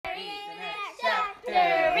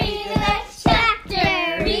Read the next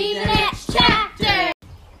chapter. Read the next chapter.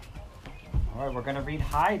 All right, we're going to read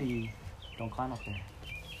Heidi. Don't climb up there.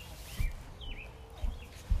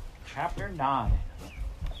 Chapter 9.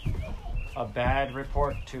 A Bad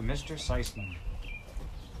Report to Mr. Sesemann.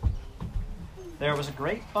 There was a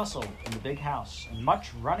great bustle in the big house, and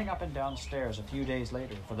much running up and down stairs a few days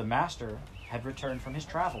later, for the master had returned from his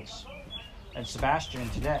travels, and Sebastian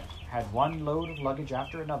and Tidette had one load of luggage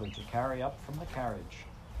after another to carry up from the carriage,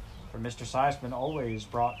 for Mr. Sesemann always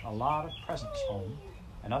brought a lot of presents home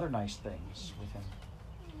and other nice things with him.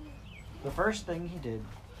 The first thing he did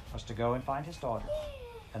was to go and find his daughter,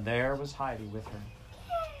 and there was Heidi with her,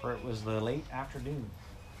 for it was the late afternoon,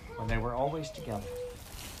 when they were always together.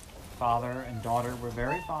 Father and daughter were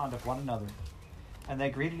very fond of one another, and they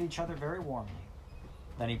greeted each other very warmly.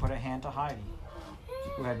 Then he put a hand to Heidi,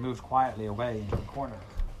 who had moved quietly away into a corner,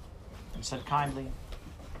 and said kindly,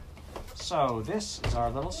 "So this is our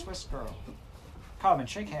little Swiss girl. Come and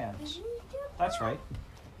shake hands. That's right.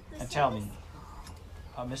 And tell me,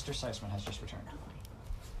 Mr. Sesemann has just returned.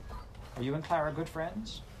 Are you and Clara good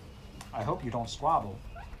friends? I hope you don't squabble,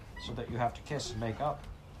 so that you have to kiss and make up,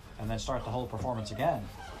 and then start the whole performance again."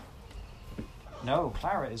 "No,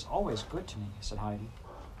 Clara is always good to me," said Heidi.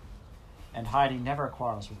 "And Heidi never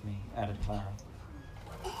quarrels with me," added Clara.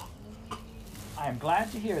 "I am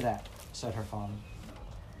glad to hear that," said her father.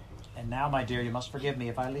 "And now, my dear, you must forgive me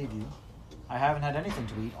if I leave you. I haven't had anything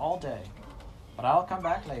to eat all day, but I'll come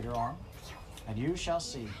back later on, and you shall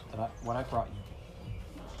see what I brought you."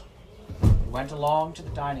 We went along to the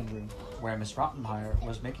dining room, where Miss Rottenmeier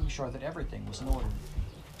was making sure that everything was in order.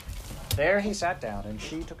 There he sat down, and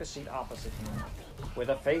she took a seat opposite him, with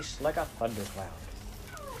a face like a thundercloud.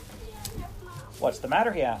 "What's the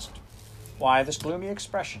matter?" he asked. "Why this gloomy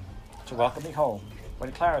expression to welcome me home,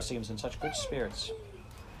 when Clara seems in such good spirits?"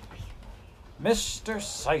 "Mr.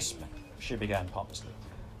 Sesemann," she began pompously,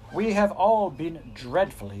 "we have all been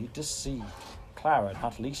dreadfully deceived, Clara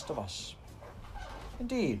not least of us."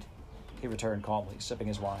 "Indeed," he returned calmly, sipping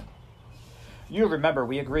his wine. "You remember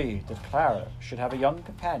we agreed that Clara should have a young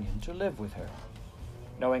companion to live with her,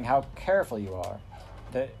 knowing how careful you are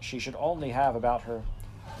that she should only have about her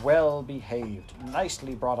well-behaved,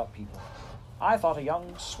 nicely brought-up people. I thought a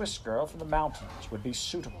young Swiss girl from the mountains would be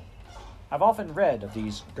suitable. I've often read of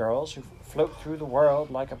these girls who float through the world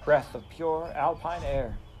like a breath of pure alpine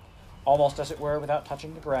air, almost as it were without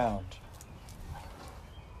touching the ground."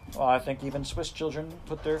 "Well, I think even Swiss children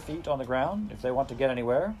put their feet on the ground if they want to get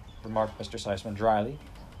anywhere," remarked Mr. Sesemann dryly.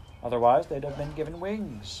 "Otherwise they'd have been given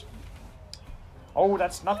wings." "Oh,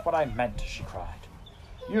 that's not what I meant," she cried.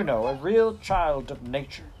 "You know, a real child of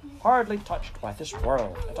nature, hardly touched by this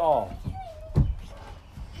world at all."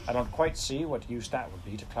 "I don't quite see what use that would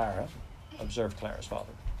be to Clara," observed Clara's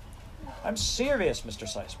father. "I'm serious, Mr.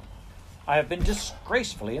 Sesemann. I have been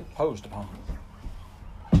disgracefully imposed upon."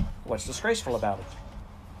 "What's disgraceful about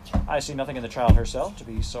it? I see nothing in the child herself to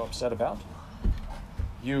be so upset about."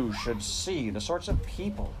 "You should see the sorts of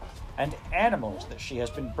people and animals that she has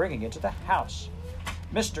been bringing into the house.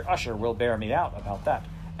 Mr. Usher will bear me out about that,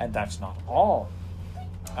 and that's not all."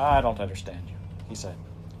 "I don't understand you," he said.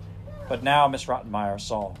 But now Miss Rottenmeier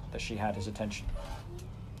saw that she had his attention.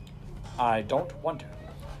 "I don't wonder.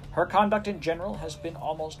 Her conduct in general has been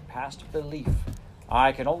almost past belief.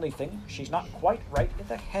 I can only think she's not quite right in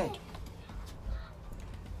the head."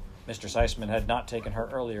 Mr. Sesemann had not taken her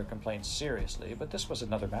earlier complaints seriously, but this was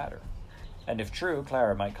another matter, and if true,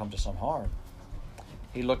 Clara might come to some harm.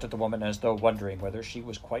 He looked at the woman as though wondering whether she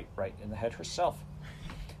was quite right in the head herself,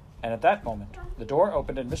 and at that moment the door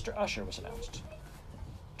opened and Mr. Usher was announced.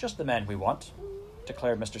 "Just the man we want,"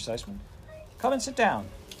 declared Mr. Sesemann. "Come and sit down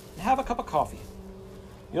and have a cup of coffee.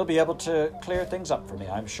 You'll be able to clear things up for me,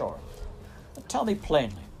 I'm sure. Tell me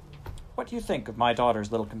plainly, what do you think of my daughter's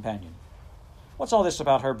little companion? What's all this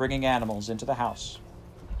about her bringing animals into the house?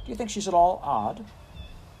 Do you think she's at all odd?"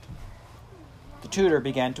 The tutor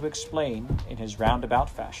began to explain, in his roundabout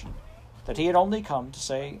fashion, that he had only come to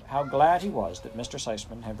say how glad he was that Mr.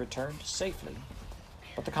 Sesemann had returned safely,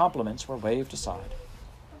 but the compliments were waved aside.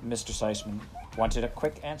 Mr. Sesemann wanted a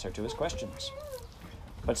quick answer to his questions.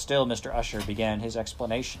 But still Mr. Usher began his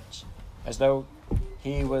explanations, as though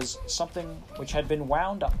he was something which had been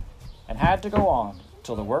wound up and had to go on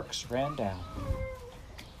till the works ran down.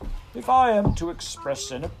 "If I am to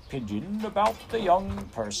express an opinion about the young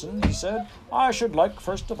person," he said, "I should like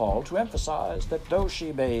first of all to emphasize that though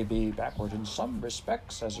she may be backward in some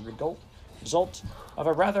respects as a result of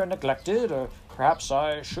a rather neglected, or perhaps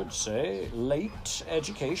I should say late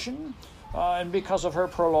education, and because of her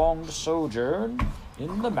prolonged sojourn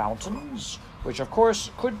in the mountains, which of course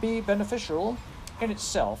could be beneficial in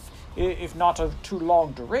itself, if not of too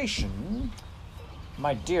long duration—"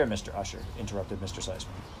 "My dear Mr. Usher," interrupted Mr.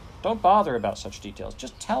 Sesemann, "don't bother about such details.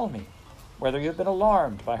 Just tell me whether you have been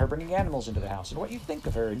alarmed by her bringing animals into the house, and what you think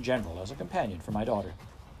of her in general as a companion for my daughter."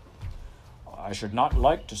 "I should not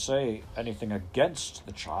like to say anything against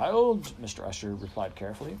the child," Mr. Usher replied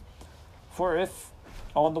carefully, "for if,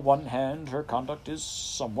 on the one hand, her conduct is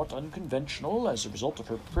somewhat unconventional as a result of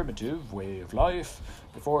her primitive way of life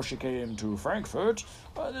before she came to Frankfurt,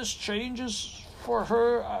 this change is for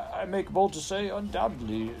her, I make bold to say,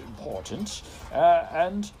 undoubtedly important,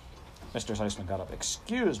 and—" Mr. Sesemann got up.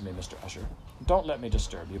 "Excuse me, Mr. Usher. Don't let me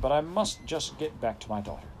disturb you, but I must just get back to my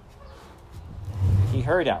daughter." He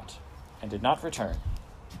hurried out and did not return,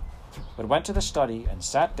 but went to the study and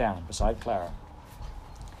sat down beside Clara.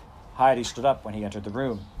 Heidi stood up when he entered the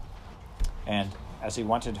room, and as he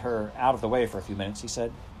wanted her out of the way for a few minutes, he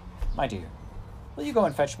said, "My dear, will you go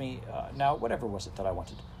and fetch me, now, whatever was it that I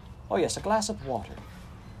wanted? Oh, yes, a glass of water."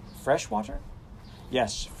 "Fresh water?"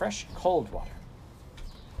 "Yes, fresh cold water."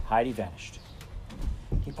 Heidi vanished.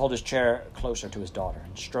 He pulled his chair closer to his daughter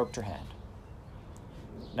and stroked her hand.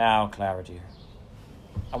 "Now, Clara, dear,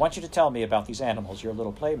 I want you to tell me about these animals your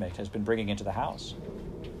little playmate has been bringing into the house.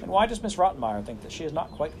 And why does Miss Rottenmeier think that she is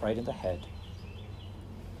not quite right in the head?"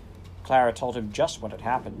 Clara told him just what had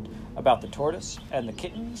happened, about the tortoise and the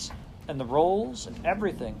kittens and the rolls and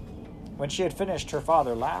everything. When she had finished, her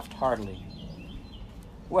father laughed heartily.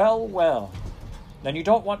 "Well, well, then you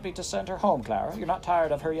don't want me to send her home, Clara? You're not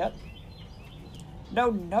tired of her yet?" "No,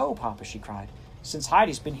 no, Papa," she cried. "Since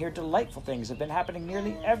Heidi's been here, delightful things have been happening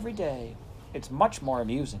nearly every day. It's much more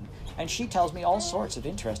amusing, and she tells me all sorts of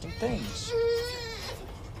interesting things."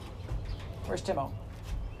 "Where's Timo?"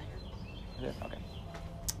 "Okay.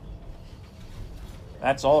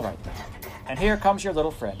 That's all right, then. And here comes your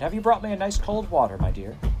little friend. Have you brought me a nice cold water, my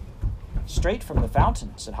dear?" "Straight from the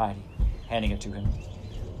fountain," said Heidi, handing it to him.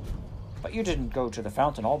 "But you didn't go to the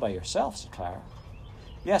fountain all by yourself," said Clara.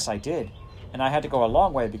 "Yes, I did, and I had to go a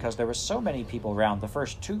long way because there were so many people round the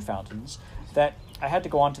first two fountains that I had to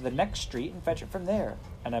go on to the next street and fetch it from there,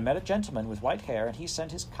 and I met a gentleman with white hair, and he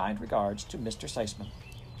sent his kind regards to Mr. Sesemann."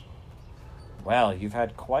 "Well, you've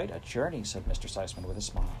had quite a journey," said Mr. Sesemann with a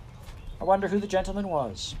smile. "I wonder who the gentleman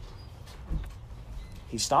was."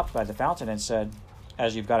 "He stopped by the fountain and said,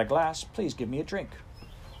 'As you've got a glass, please give me a drink.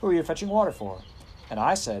 Who are you fetching water for?' And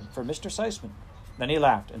I said, 'For Mr. Sesemann.' Then he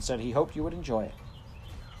laughed and said he hoped you would enjoy it."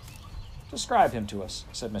 "Describe him to us,"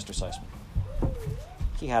 said Mr. Sesemann.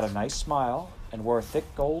 "He had a nice smile and wore a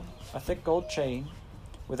thick gold chain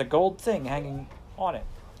with a gold thing hanging on it,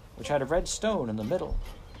 which had a red stone in the middle,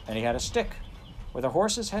 and he had a stick with a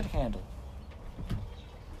horse's head handle."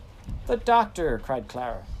 "The doctor!" cried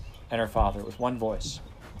Clara and her father with one voice,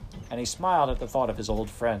 and he smiled at the thought of his old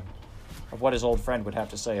friend, of what his old friend would have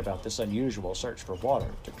to say about this unusual search for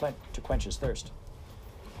water to quench his thirst.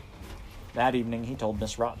 That evening he told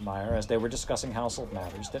Miss Rottenmeier, as they were discussing household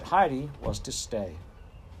matters, that Heidi was to stay.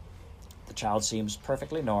 "The child seems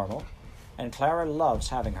perfectly normal, and Clara loves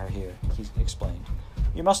having her here," he explained.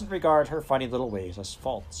 "You mustn't regard her funny little ways as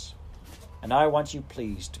faults. And I want you,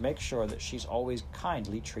 please, to make sure that she's always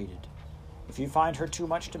kindly treated. If you find her too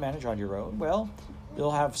much to manage on your own, well,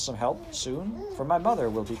 you'll have some help soon, for my mother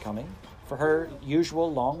will be coming for her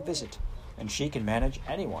usual long visit, and she can manage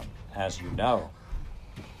anyone, as you know."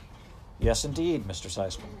 "Yes, indeed, Mr.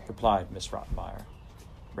 Sesemann," replied Miss Rottenmeier,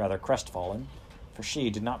 rather crestfallen, for she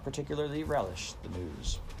did not particularly relish the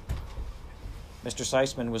news. Mr.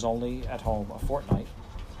 Sesemann was only at home a fortnight,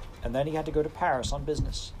 and then he had to go to Paris on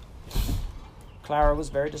business. Clara was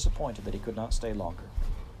very disappointed that he could not stay longer,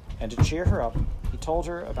 and to cheer her up, he told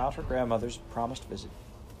her about her grandmother's promised visit.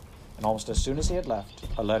 And almost as soon as he had left,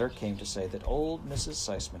 a letter came to say that old Mrs.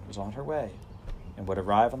 Sesemann was on her way and would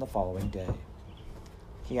arrive on the following day.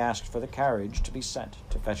 He asked for the carriage to be sent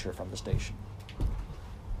to fetch her from the station.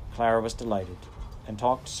 Clara was delighted, and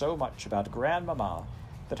talked so much about Grandmamma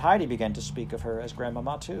that Heidi began to speak of her as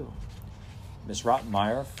Grandmamma too. Miss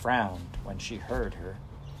Rottenmeier frowned when she heard her,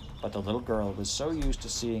 but the little girl was so used to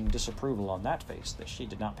seeing disapproval on that face that she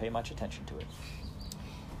did not pay much attention to it.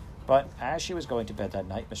 But as she was going to bed that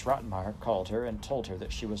night, Miss Rottenmeier called her and told her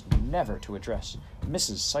that she was never to address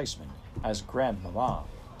Mrs. Sesemann as Grandmamma.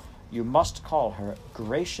 You must call her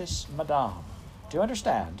Gracious Madame. Do you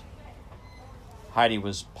understand? Heidi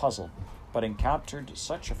was puzzled, but encountered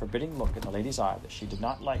such a forbidding look in the lady's eye that she did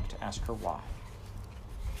not like to ask her why.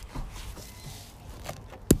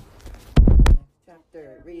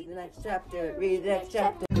 Read the next chapter, read the next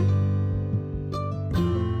chapter.